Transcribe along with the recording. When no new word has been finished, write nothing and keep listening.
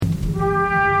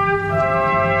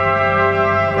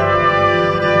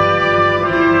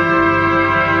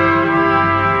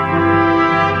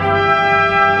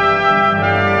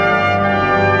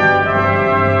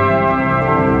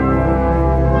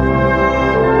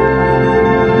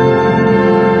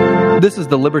This is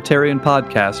the Libertarian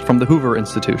Podcast from the Hoover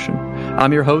Institution.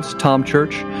 I'm your host, Tom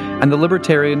Church, and the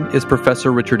Libertarian is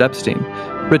Professor Richard Epstein.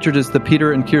 Richard is the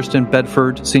Peter and Kirsten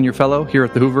Bedford Senior Fellow here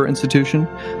at the Hoover Institution,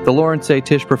 the Lawrence A.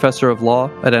 Tisch Professor of Law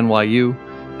at NYU,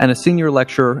 and a Senior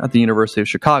Lecturer at the University of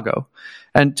Chicago.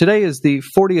 And today is the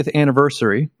 40th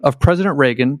anniversary of President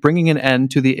Reagan bringing an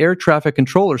end to the air traffic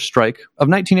controllers strike of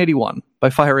 1981 by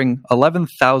firing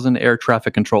 11,000 air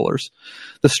traffic controllers.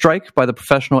 The strike by the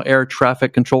Professional Air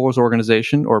Traffic Controllers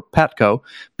Organization, or PATCO,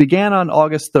 began on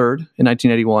August 3rd in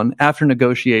 1981 after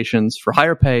negotiations for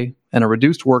higher pay and a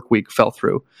reduced work week fell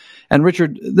through. And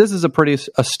Richard, this is a pretty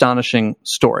astonishing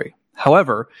story.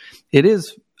 However, it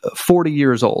is 40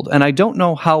 years old, and I don't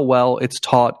know how well it's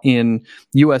taught in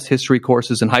U.S. history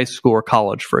courses in high school or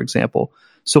college, for example.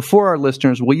 So for our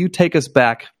listeners, will you take us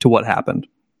back to what happened?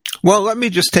 Well, let me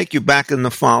just take you back in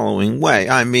the following way.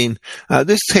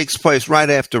 This takes place right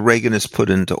after Reagan is put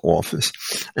into office.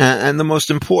 And the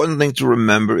most important thing to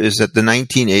remember is that the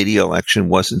 1980 election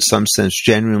was in some sense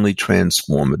genuinely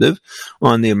transformative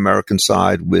on the American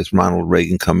side with Ronald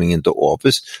Reagan coming into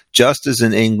office. Just as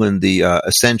in England, the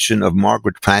ascension of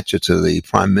Margaret Thatcher to the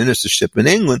prime ministership in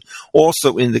England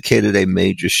also indicated a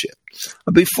major shift.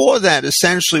 Before that,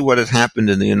 essentially what had happened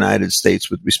in the United States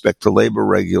with respect to labor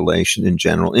regulation in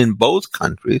general in both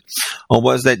countries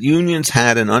was that unions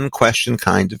had an unquestioned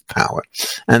kind of power.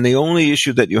 And the only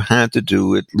issue that you had to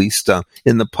do, at least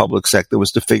in the public sector,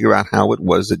 was to figure out how it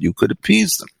was that you could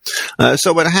appease them.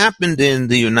 So what happened in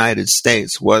the United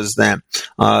States was that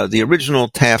the original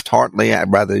Taft-Hartley Act,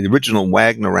 rather the original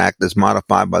Wagner Act as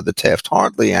modified by the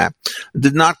Taft-Hartley Act,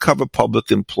 did not cover public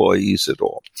employees at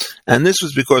all. And this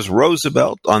was because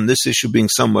Roosevelt, on this issue being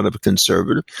somewhat of a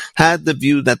conservative, had the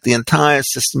view that the entire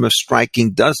system of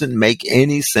striking doesn't make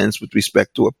any sense with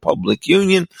respect to a public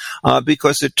union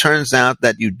because it turns out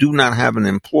that you do not have an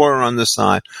employer on the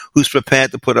side who's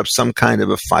prepared to put up some kind of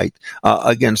a fight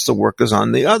against the workers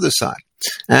on the other side.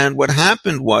 And what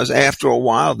happened was, after a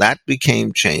while, that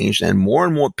became changed, and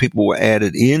more people were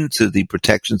added into the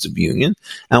protections of union.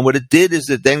 And what it did is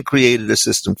it then created a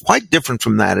system quite different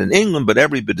from that in England, but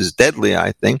every bit as deadly,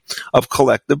 I think, of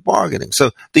collective bargaining. So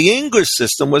the English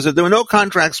system was that there were no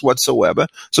contracts whatsoever,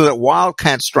 so that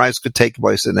wildcat strikes could take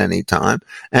place at any time.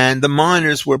 And the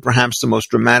miners were perhaps the most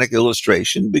dramatic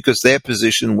illustration because their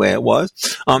position where it was,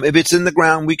 if it's in the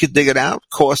ground, we could dig it out,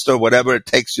 cost or whatever it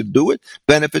takes to do it.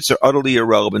 Benefits are utterly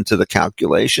irrelevant to the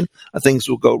calculation. Things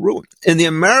will go ruined. In the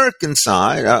American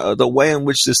side, the way in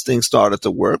which this thing started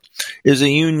to work is a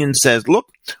union says, look,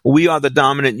 we are the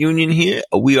dominant union here.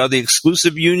 We are the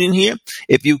exclusive union here.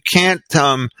 If you can't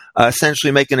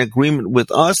essentially make an agreement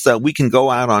with us, we can go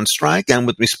out on strike. And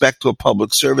with respect to a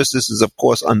public service, this is, of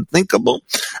course, unthinkable.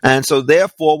 And so,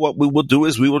 therefore, what we will do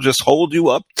is we will just hold you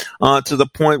up to the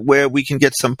point where we can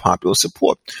get some popular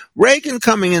support. Reagan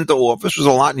coming into office was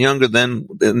a lot younger than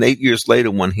 8 years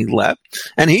later when he left,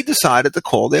 and he decided to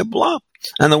call their bluff.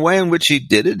 And the way in which he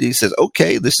did it, he says,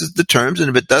 okay, this is the terms,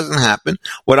 and if it doesn't happen,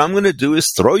 what I'm going to do is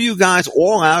throw you guys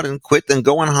all out and quit and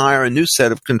go and hire a new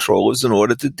set of controllers in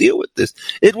order to deal with this.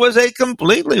 It was a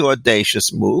completely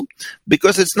audacious move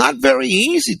because it's not very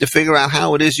easy to figure out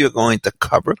how it is you're going to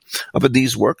cover for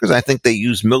these workers. I think they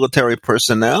used military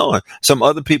personnel or some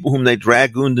other people whom they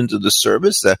dragooned into the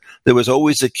service. There was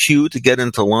always a queue to get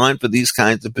into line for these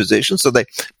kinds of positions, so they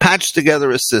patched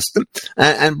together a system,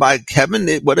 and by heaven,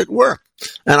 it worked.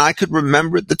 And I could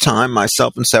remember at the time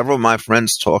myself and several of my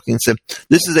friends talking and said,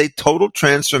 this is a total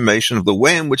transformation of the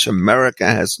way in which America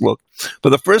has looked. For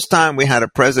the first time, we had a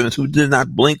president who did not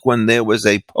blink when there was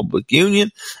a public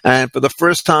union. And for the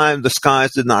first time, the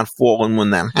skies did not fall when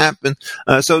that happened.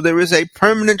 So there is a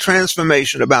permanent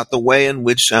transformation about the way in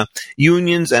which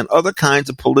unions and other kinds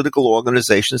of political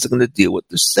organizations are going to deal with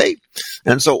the state.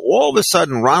 And so all of a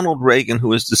sudden, Ronald Reagan,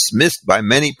 who is dismissed by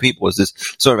many people as this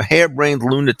sort of harebrained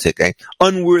lunatic, a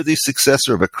unworthy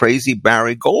successor of a crazy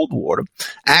Barry Goldwater,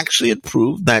 actually had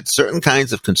proved that certain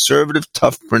kinds of conservative,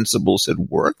 tough principles had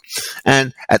worked.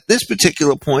 And at this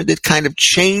particular point, it kind of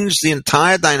changed the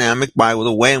entire dynamic by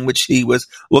the way in which he was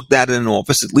looked at in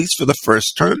office, at least for the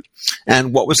first term.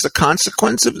 And what was the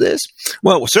consequence of this?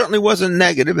 Well, it certainly wasn't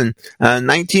negative. In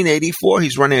 1984,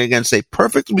 he's running against a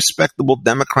perfectly respectable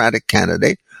Democratic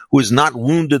candidate who was not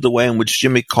wounded the way in which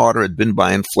Jimmy Carter had been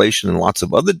by inflation and lots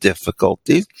of other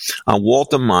difficulties,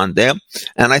 Walter Mondale.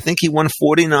 And I think he won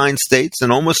 49 states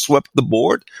and almost swept the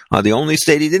board. The only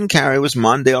state he didn't carry was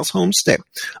Mondale's home state.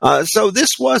 So this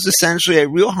was essentially a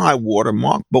real high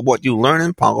watermark. But what you learn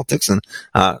in politics, and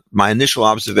my initial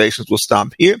observations will stop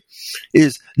here,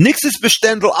 is nichts ist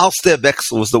beständig als der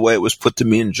Wechsel was the way it was put to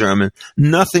me in German.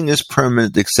 Nothing is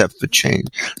permanent except for change.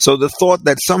 So the thought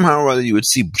that somehow or other you would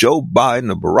see Joe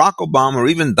Biden or Barack Obama or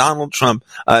even Donald Trump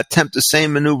attempt the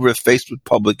same maneuver if faced with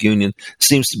public union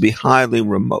seems to be highly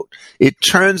remote. It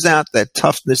turns out that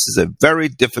toughness is a very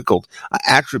difficult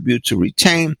attribute to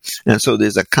retain, and so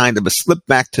there's a kind of a slip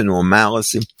back to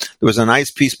normalcy. There was a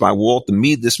nice piece by Walter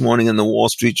Mead this morning in the Wall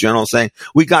Street Journal saying,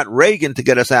 we got Reagan to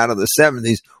get us out of the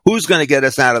 70s. Who's going to get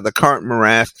us out of the current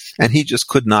morass? And he just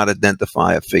could not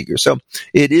identify a figure. So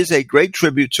it is a great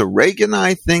tribute to Reagan,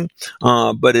 I think,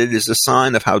 but it is a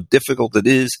sign of how difficult it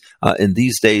is in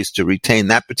these days to retain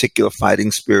that particular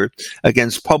fighting spirit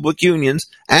against public unions,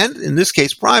 and in this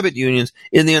case, private unions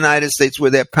in the United States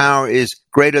where their power is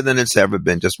greater than it's ever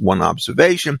been. Just one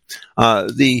observation.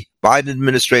 The Biden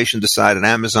administration decided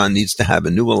Amazon needs to have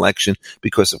a new election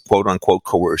because of quote-unquote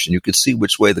coercion. You can see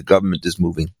which way the government is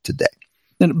moving today.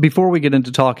 And before we get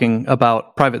into talking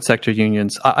about private sector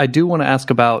unions, I do want to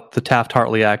ask about the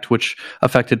Taft-Hartley Act, which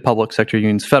affected public sector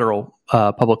unions, federal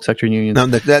public sector unions. No,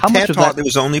 that Taft-Hartley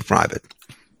was only private.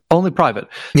 Only private.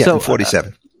 Yeah, so, in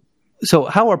 47. So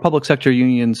how are public sector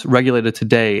unions regulated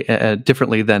today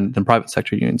differently than private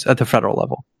sector unions at the federal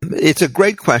level? It's a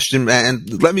great question,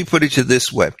 and let me put it to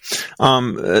this way.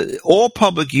 All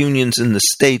public unions in the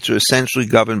states are essentially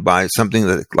governed by something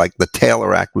like the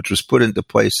Taylor Act, which was put into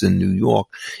place in New York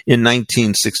in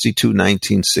 1962,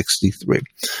 1963.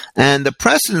 And the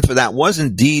precedent for that was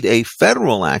indeed a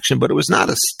federal action, but it was not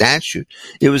a statute.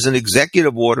 It was an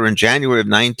executive order in January of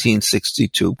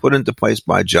 1962 put into place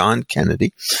by John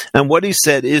Kennedy. And what he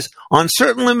said is, on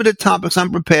certain limited topics,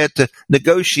 I'm prepared to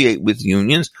negotiate with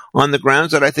unions on the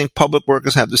grounds that I think public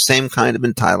workers have the same kind of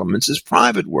entitlements as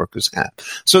private workers have.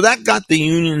 So that got the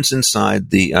unions inside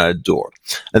the door.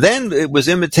 Then it was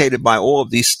imitated by all of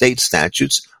these state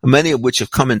statutes, many of which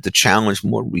have come into challenge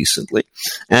more recently.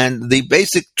 And the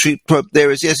basic treat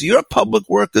there is, yes, you're public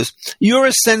workers. You're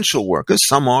essential workers.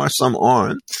 Some are, some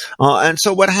aren't. And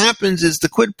so what happens is the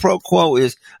quid pro quo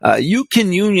is you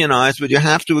can unionize, but you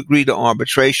have to agree to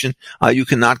arbitration. You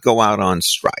cannot go out on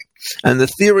strike. And the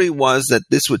theory was that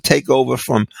this would take over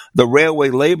from the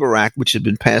Railway Labor Act, which had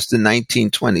been passed in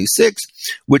 1926,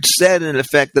 which said in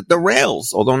effect that the rails,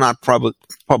 although not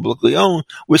publicly owned,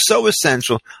 were so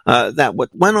essential that what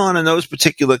went on in those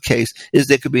particular cases is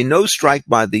there could be no strike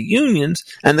by the unions,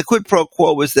 and the quid pro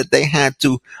quo was that they had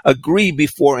to agree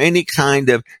before any kind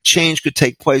of change could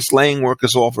take place, laying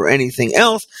workers off or anything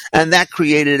else, and that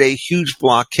created a huge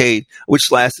blockade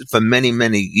which lasted for many,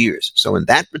 many years. So in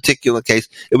that particular case,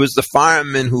 it was the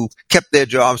firemen who kept their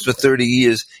jobs for 30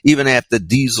 years, even after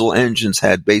diesel engines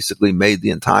had basically made the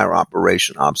entire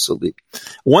operation obsolete.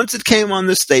 Once it came on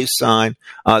the state side,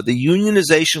 the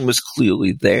unionization was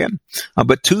clearly there,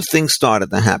 but two things started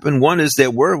to happen. One is there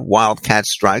were wildcat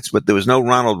strikes, but there was no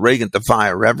Ronald Reagan to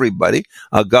fire everybody.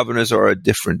 Governors are a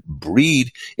different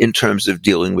breed in terms of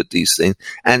dealing with these things.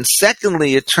 And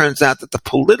secondly, it turns out that the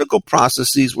political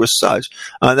processes were such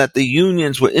that the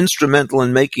unions were instrumental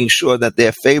in making sure that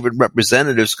their favored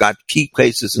representatives got key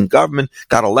places in government,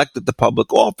 got elected to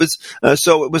public office.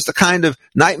 So it was the kind of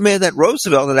nightmare that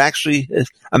Roosevelt had actually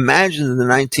imagined in the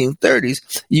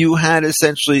 1930s. You had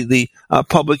essentially the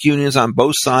public unions on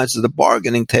both sides of the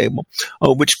bargaining table,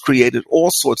 which created all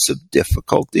sorts of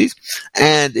difficulties,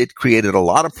 and it created a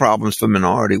lot of problems for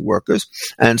minority workers.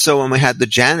 And so when we had the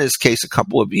Janus case a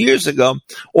couple of years ago,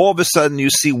 all of a sudden you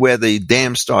see where the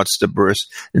dam starts to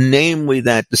burst, namely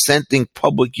that dissenting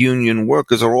public union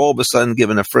workers are all of a sudden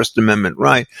given a First Amendment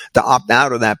right to opt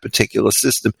out of that particular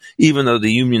system, even though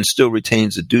the union still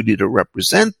retains a duty to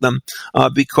represent them,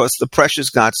 because the pressures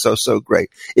got so great.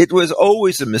 It was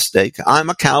always a mistake. I'm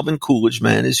a Calvin Coolidge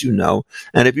man, as you know,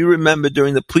 and if you remember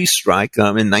during the police strike in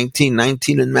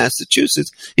 1919 in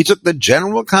Massachusetts, he took the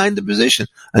general kind of position,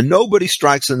 and nobody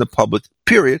strikes in the public,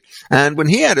 period. And when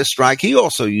he had a strike, he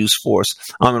also used force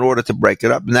in order to break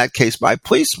it up, in that case by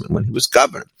policemen when he was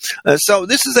governor. So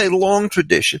this is a long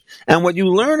tradition. And what you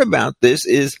learn about this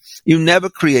is you never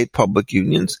create public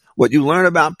unions. What you learn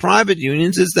about private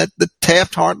unions is that the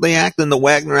Taft-Hartley Act and the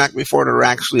Wagner Act before they were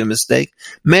actually a mistake.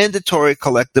 Mandatory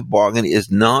collective bargaining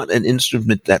is not an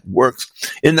instrument that works.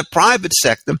 In the private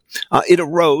sector, it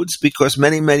erodes because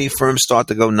many firms start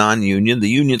to go non-union. The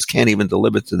unions can't even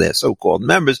deliver to their so-called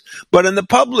members. But in the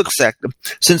public sector,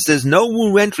 since there's no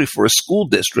new entry for a school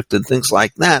district and things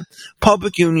like that,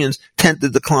 public unions tend to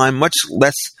decline much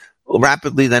less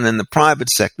rapidly than in the private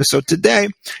sector. So today,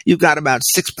 you've got about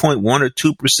 6.1 or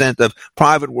 2% of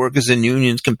private workers in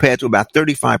unions compared to about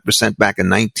 35% back in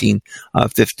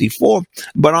 1954.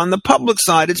 But on the public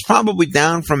side, it's probably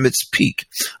down from its peak.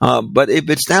 But if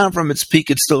it's down from its peak,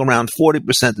 it's still around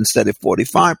 40% instead of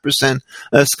 45%.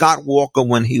 Scott Walker,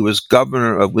 when he was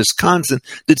governor of Wisconsin,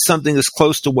 did something as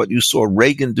close to what you saw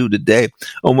Reagan do today,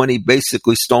 when he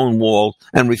basically stonewalled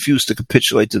and refused to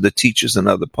capitulate to the teachers and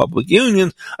other public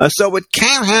unions. So it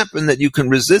can happen that you can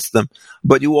resist them,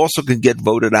 but you also can get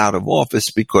voted out of office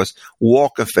because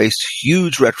Walker faced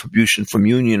huge retribution from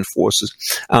union forces.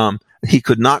 He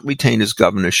could not retain his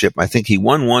governorship. I think he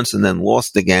won once and then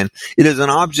lost again. It is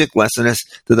an object lesson as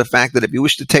to the fact that if you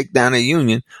wish to take down a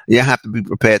union, you have to be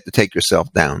prepared to take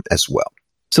yourself down as well.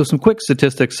 So some quick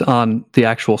statistics on the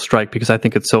actual strike, because I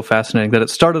think it's so fascinating that it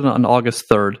started on August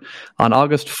 3rd. On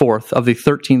August 4th, of the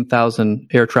 13,000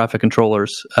 air traffic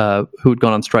controllers who had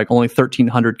gone on strike, only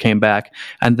 1,300 came back.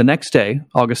 And the next day,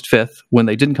 August 5th, when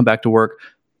they didn't come back to work,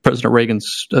 President Reagan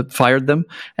fired them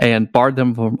and barred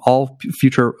them from all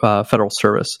future federal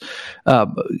service.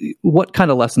 What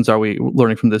kind of lessons are we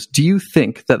learning from this? Do you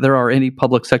think that there are any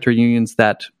public sector unions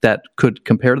that could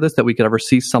compare to this, that we could ever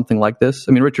see something like this?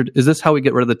 I mean, Richard, is this how we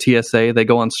get rid of the TSA? They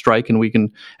go on strike and we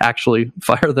can actually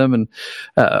fire them? And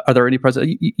are there any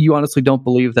presidents? You honestly don't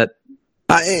believe that?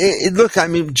 Look, I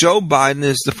mean, Joe Biden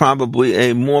is probably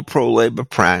a more pro-labor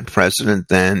president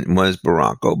than was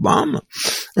Barack Obama.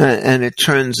 And it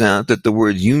turns out that the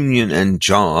word union and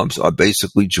jobs are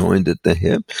basically joined at the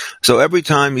hip. So every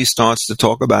time he starts to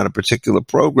talk about a particular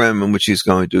program in which he's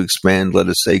going to expand, let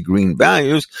us say, green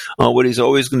values, what he's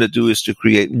always going to do is to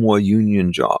create more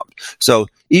union jobs. So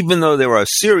even though there are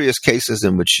serious cases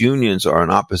in which unions are in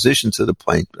opposition to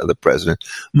the president,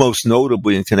 most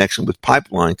notably in connection with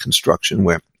pipeline construction,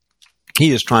 where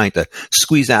he is trying to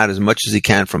squeeze out as much as he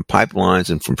can from pipelines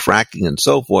and from fracking and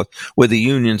so forth, where the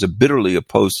unions are bitterly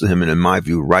opposed to him, and in my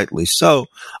view, rightly so.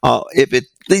 If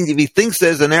he thinks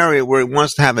there's an area where he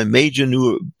wants to have a major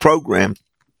new program,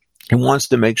 he wants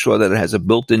to make sure that it has a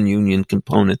built-in union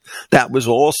component. That was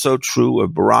also true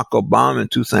of Barack Obama in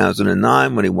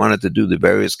 2009 when he wanted to do the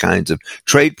various kinds of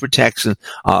trade protection.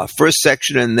 First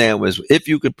section in there was if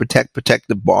you could protect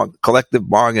the collective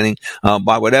bargaining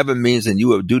by whatever means, and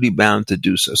you are duty-bound to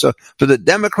do so. So for the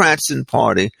Democrats in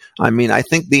party, I mean, I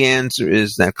think the answer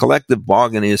is that collective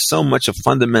bargaining is so much a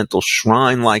fundamental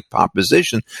shrine-like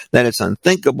proposition that it's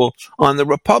unthinkable. On the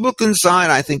Republican side,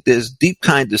 I think there's deep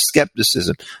kind of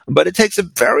skepticism. But it takes a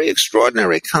very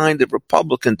extraordinary kind of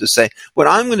Republican to say, what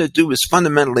I'm going to do is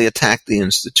fundamentally attack the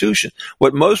institution.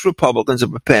 What most Republicans are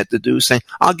prepared to do is say,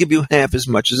 I'll give you half as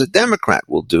much as a Democrat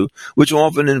will do, which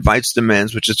often invites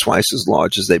demands which are twice as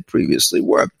large as they previously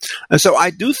were. And so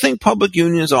I do think public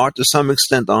unions are to some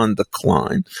extent on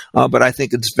decline, but I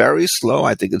think it's very slow.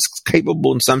 I think it's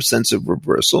capable in some sense of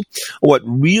reversal. What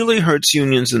really hurts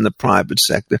unions in the private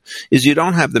sector is you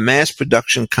don't have the mass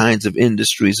production kinds of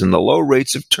industries and the low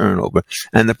rates of turnover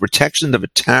and the protection of a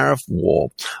tariff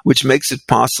wall, which makes it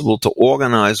possible to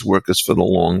organize workers for the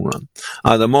long run.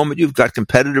 The moment you've got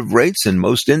competitive rates in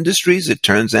most industries, it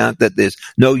turns out that there's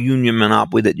no union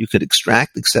monopoly that you could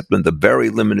extract except in the very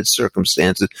limited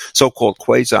circumstances, so-called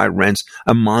quasi-rents.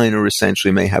 A miner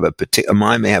essentially may have a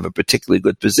mine may have a particularly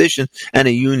good position, and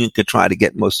a union could try to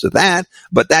get most of that,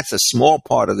 but that's a small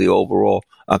part of the overall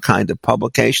kind of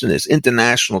publication. There's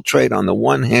international trade on the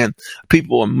one hand.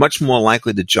 People are much more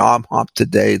likely to job hop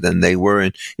today than they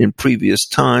were in previous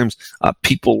times.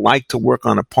 People like to work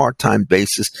on a part-time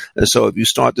basis. So if you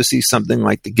start to see something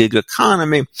like the gig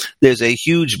economy, there's a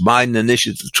huge Biden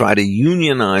initiative to try to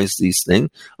unionize these things.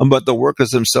 But the workers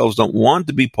themselves don't want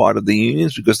to be part of the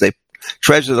unions because they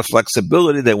treasure the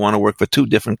flexibility. They want to work for two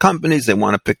different companies. They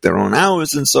want to pick their own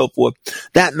hours and so forth.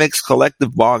 That makes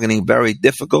collective bargaining very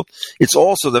difficult. It's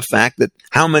also the fact that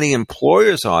how many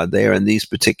employers are there in these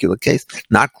particular cases?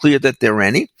 Not clear that there are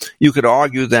any. You could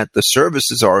argue that the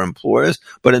services are employers,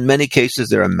 but in many cases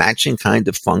they're a matching kind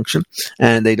of function,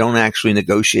 and they don't actually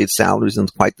negotiate salaries in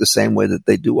quite the same way that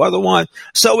they do otherwise.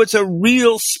 So it's a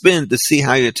real spin to see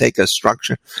how you take a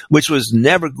structure which was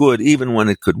never good even when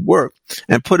it could work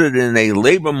and put it in in a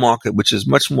labor market which is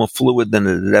much more fluid than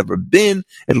it had ever been,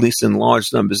 at least in large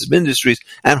numbers of industries,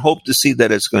 and hope to see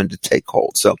that it's going to take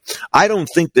hold. So I don't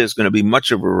think there's going to be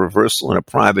much of a reversal in the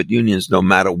private unions no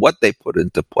matter what they put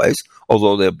into place,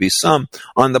 although there'll be some.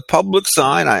 On the public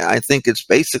side, I think it's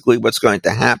basically what's going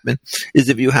to happen is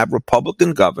if you have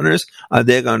Republican governors,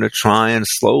 they're going to try and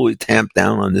slowly tamp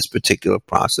down on this particular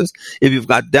process. If you've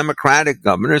got Democratic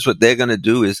governors, what they're going to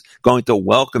do is going to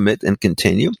welcome it and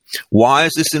continue. Why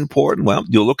is this important? Well,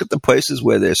 you look at the places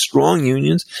where there's strong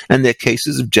unions and there are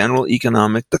cases of general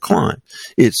economic decline.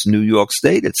 It's New York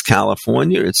State, it's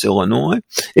California, it's Illinois,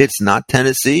 it's not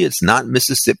Tennessee, it's not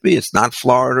Mississippi, it's not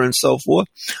Florida, and so forth.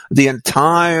 The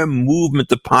entire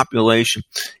movement of population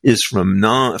is from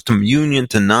union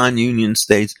to non-union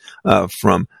states,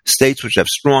 from states which have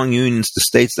strong unions to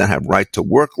states that have right to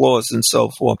work laws and so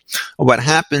forth. What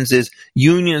happens is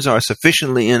unions are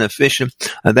sufficiently inefficient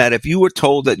that if you were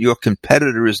told that your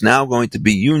competitor is now going to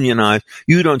be unionized,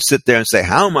 you don't sit there and say,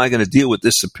 how am I going to deal with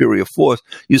this superior force?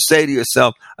 You say to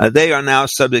yourself, they are now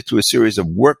subject to a series of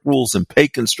work rules and pay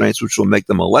constraints which will make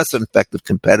them a less effective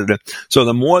competitor. So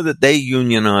the more that they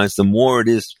unionize, the more it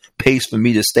is pays for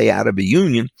me to stay out of a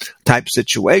union type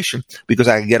situation because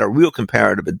I can get a real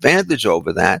comparative advantage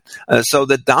over that. So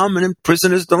the dominant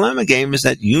prisoner's dilemma game is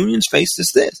that unions face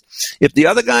this. If the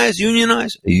other guy is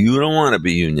unionized, you don't want to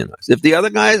be unionized. If the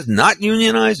other guy is not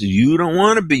unionized, you don't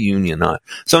want to be unionized.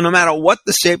 So no matter what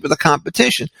the shape of the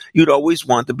competition, you'd always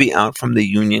want to be out from the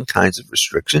union kinds of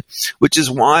restriction, which is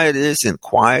why it is in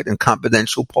quiet and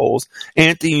confidential polls,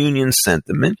 anti-union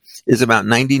sentiment is about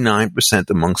 99%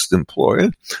 amongst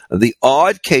employers. The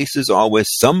odd cases are where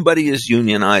somebody is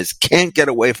unionized, can't get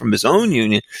away from his own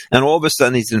union, and all of a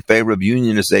sudden he's in favor of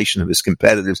unionization of his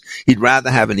competitors. He'd rather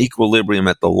have an equilibrium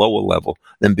at the lower level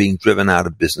than being driven out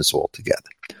of business altogether.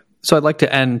 So I'd like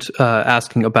to end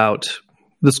asking about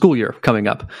the school year coming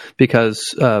up because,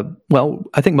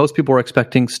 I think most people are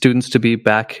expecting students to be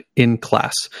back in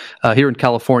class. Here in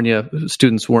California,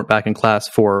 students weren't back in class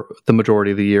for the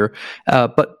majority of the year,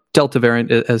 but Delta variant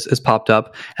has popped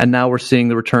up, and now we're seeing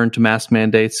the return to mask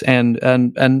mandates and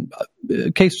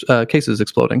cases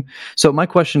exploding. So my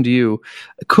question to you,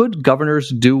 could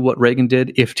governors do what Reagan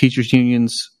did if teachers'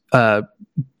 unions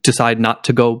decide not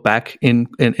to go back in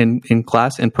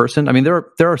class in person? I mean, there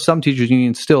are some teachers'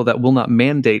 unions still that will not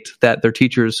mandate that their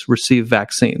teachers receive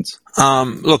vaccines.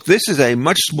 Look, this is a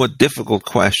much more difficult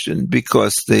question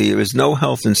because there is no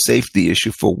health and safety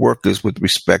issue for workers with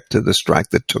respect to the strike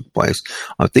that took place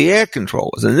at the air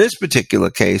controllers. In this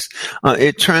particular case,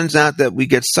 it turns out that we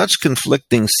get such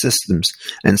conflicting systems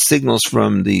and signals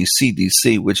from the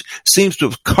CDC, which seems to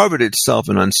have covered itself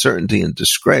in uncertainty and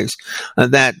disgrace,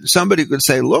 that somebody could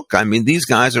say, look, I mean, these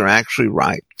guys are actually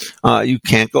right. You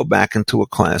can't go back into a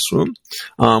classroom.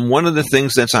 One of the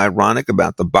things that's ironic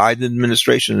about the Biden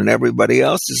administration and everybody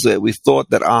else is that we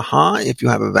thought that, if you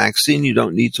have a vaccine, you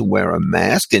don't need to wear a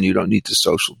mask and you don't need to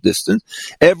social distance.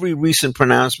 Every recent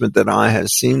pronouncement that I have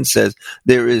seen says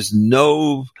there is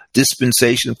no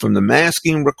dispensation from the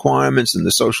masking requirements and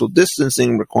the social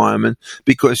distancing requirement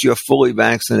because you're fully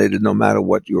vaccinated no matter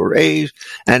what your age.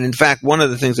 And in fact, one of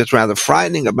the things that's rather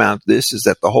frightening about this is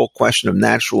that the whole question of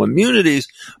natural immunities,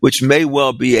 which may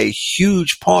well be a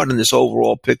huge part in this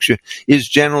overall picture, is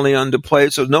generally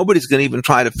underplayed. So nobody's going to even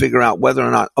try to figure out whether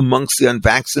or not amongst the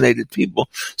unvaccinated people,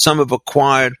 some have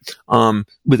acquired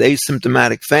with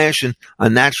asymptomatic fashion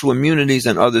natural immunities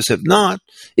and others have not.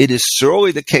 It is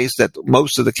surely the case that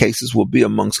most of the cases will be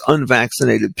amongst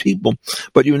unvaccinated people,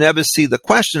 but you never see the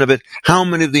question of it. How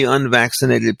many of the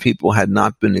unvaccinated people had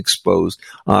not been exposed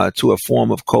to a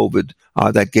form of COVID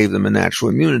that gave them a natural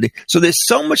immunity? So there's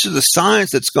so much of the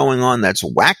science that's going on that's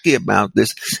wacky about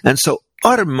this, and so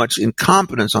utter much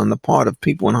incompetence on the part of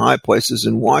people in high places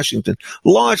in Washington,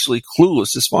 largely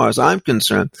clueless as far as I'm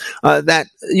concerned, that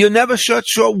you're never sure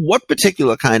what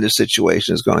particular kind of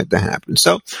situation is going to happen.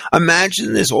 So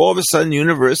imagine this, all of a sudden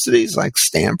universities like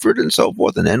Stanford and so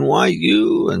forth and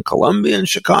NYU and Columbia and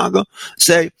Chicago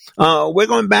say, we're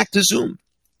going back to Zoom,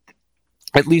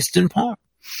 at least in part.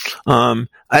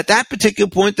 At that particular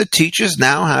point, the teachers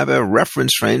now have a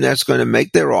reference frame that's going to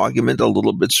make their argument a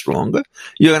little bit stronger.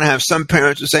 You're going to have some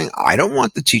parents who are saying, I don't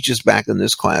want the teachers back in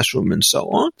this classroom and so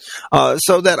on.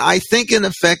 So that I think, in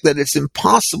effect, that it's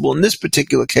impossible in this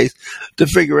particular case to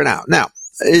figure it out. Now,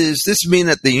 does this mean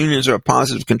that the unions are a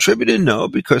positive contributor? No,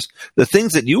 because the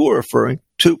things that you were referring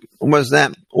to was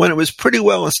that, when it was pretty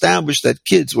well established that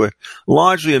kids were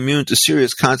largely immune to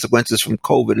serious consequences from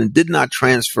COVID and did not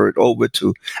transfer it over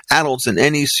to adults in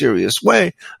any serious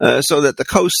way, so that the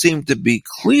coast seemed to be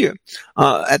clear.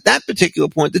 At that particular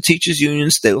point, the teachers' union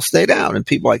still stayed out, and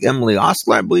people like Emily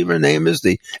Ostler, I believe her name is,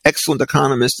 the excellent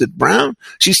economist at Brown,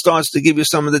 she starts to give you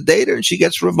some of the data, and she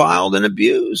gets reviled and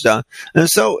abused.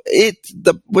 And so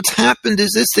what's happened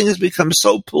is this thing has become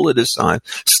so politicized,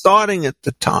 starting at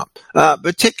the top,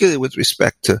 particularly with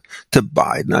respect to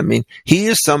Biden. I mean, he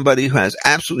is somebody who has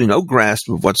absolutely no grasp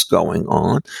of what's going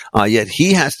on, yet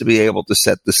he has to be able to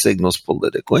set the signals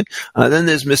politically. Then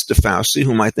there's Mr. Fauci,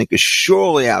 whom I think has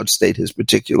surely outstayed his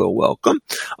particular welcome,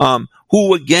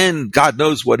 who, again, God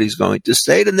knows what he's going to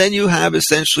state. And then you have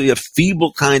essentially a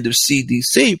feeble kind of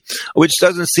CDC, which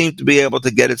doesn't seem to be able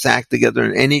to get its act together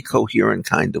in any coherent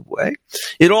kind of way.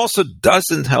 It also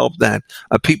doesn't help that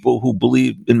people who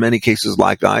believe, in many cases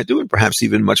like I do, and perhaps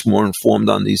even much more informed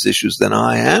on these issues than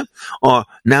I am, are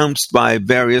announced by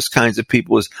various kinds of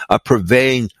people as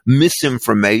purveying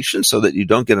misinformation so that you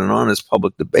don't get an honest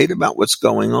public debate about what's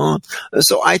going on.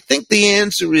 So I think the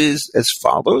answer is as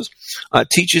follows.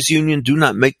 Teachers union do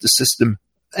not make the system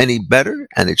any better,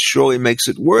 and it surely makes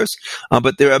it worse.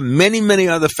 But there are many, many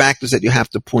other factors that you have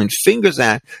to point fingers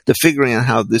at to figuring out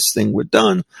how this thing were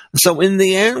done. So in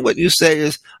the end, what you say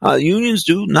is unions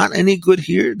do not any good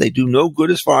here. They do no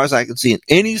good as far as I can see in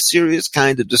any serious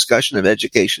kind of discussion of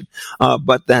education,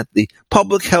 but that the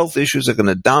public health issues are going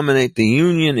to dominate the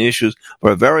union issues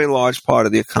for a very large part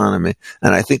of the economy.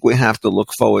 And I think we have to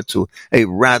look forward to a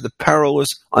rather perilous,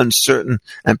 uncertain,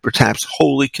 and perhaps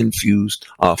wholly confused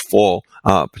fall,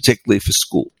 particularly for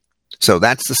school. So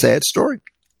that's the sad story.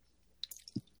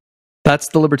 That's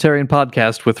the Libertarian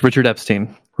Podcast with Richard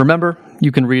Epstein. Remember,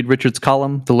 you can read Richard's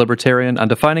column, The Libertarian, on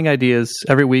defining ideas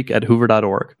every week at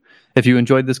hoover.org. If you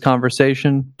enjoyed this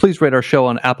conversation, please rate our show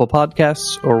on Apple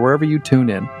Podcasts or wherever you tune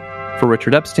in. For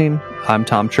Richard Epstein, I'm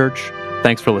Tom Church.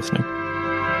 Thanks for listening.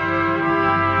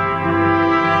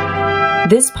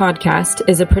 This podcast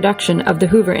is a production of the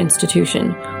Hoover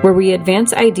Institution, where we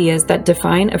advance ideas that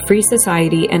define a free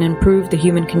society and improve the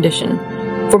human condition.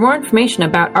 For more information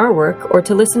about our work, or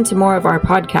to listen to more of our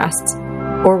podcasts,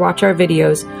 or watch our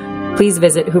videos, please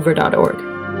visit hoover.org.